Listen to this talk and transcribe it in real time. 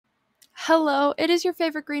Hello, it is your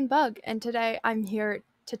favorite green bug, and today I'm here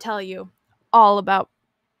to tell you all about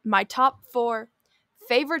my top four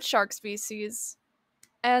favorite shark species.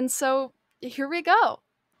 And so here we go.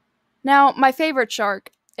 Now, my favorite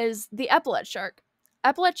shark is the epaulet shark.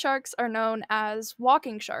 Epaulet sharks are known as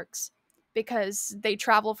walking sharks because they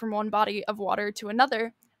travel from one body of water to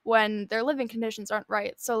another when their living conditions aren't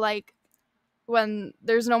right. So, like when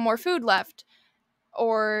there's no more food left,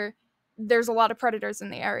 or there's a lot of predators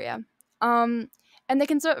in the area. Um, and they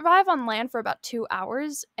can survive on land for about 2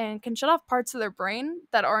 hours and can shut off parts of their brain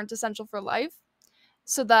that aren't essential for life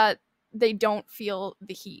so that they don't feel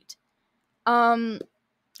the heat. Um,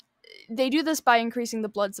 they do this by increasing the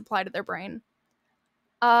blood supply to their brain.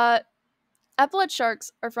 Uh, Epaulet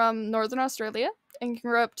sharks are from northern Australia and can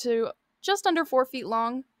grow up to just under 4 feet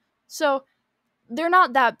long. So they're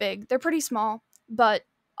not that big. They're pretty small, but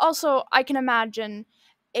also I can imagine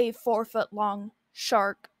a 4 foot long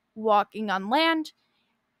shark walking on land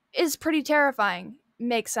is pretty terrifying.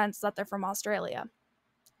 Makes sense that they're from Australia.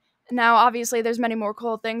 Now, obviously, there's many more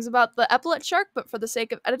cool things about the epaulet shark, but for the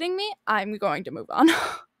sake of editing me, I'm going to move on.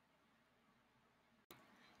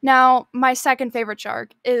 Now, my second favorite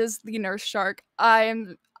shark is the nurse shark.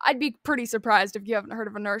 I'd be pretty surprised if you haven't heard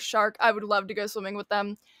of a nurse shark. I would love to go swimming with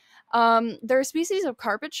them. They're a species of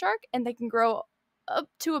carpet shark, and they can grow up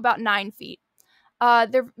to about 9 feet.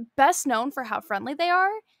 They're best known for how friendly they are,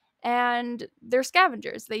 and they're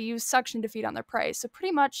scavengers. They use suction to feed on their prey, so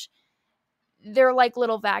pretty much they're like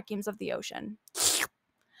little vacuums of the ocean.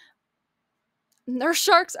 Nurse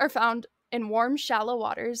sharks are found in warm, shallow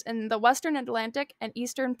waters in the western Atlantic and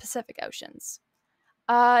eastern Pacific Oceans.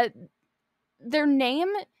 Uh, their name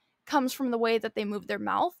comes from the way that they move their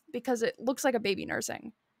mouth because it looks like a baby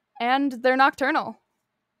nursing, and they're nocturnal.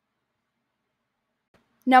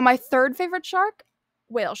 Now, my third favorite shark,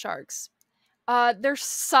 whale sharks. Their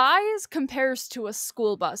size compares to a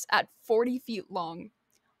school bus at 40 feet long.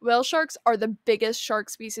 Whale sharks are the biggest shark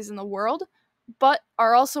species in the world, but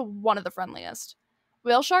are also one of the friendliest.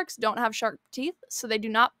 Whale sharks don't have sharp teeth, so they do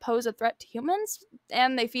not pose a threat to humans,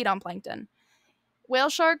 and they feed on plankton. Whale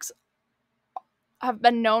sharks have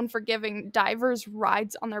been known for giving divers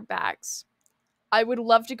rides on their backs. I would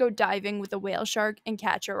love to go diving with a whale shark and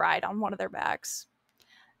catch a ride on one of their backs.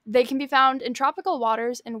 They can be found in tropical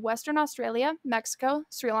waters in Western Australia, Mexico,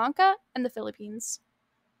 Sri Lanka, and the Philippines.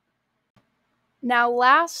 Now,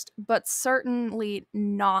 last but certainly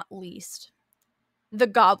not least, the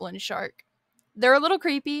goblin shark. They're a little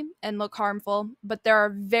creepy and look harmful, but there are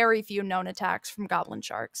very few known attacks from goblin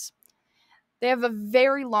sharks. They have a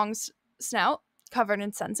very long snout covered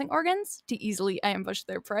in sensing organs to easily ambush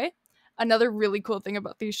their prey. Another really cool thing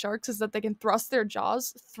about these sharks is that they can thrust their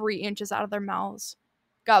jaws 3 inches out of their mouths.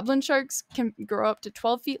 Goblin sharks can grow up to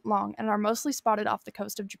 12 feet long and are mostly spotted off the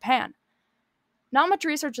coast of Japan. Not much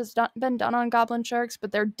research has been done on goblin sharks,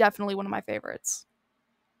 but they're definitely one of my favorites.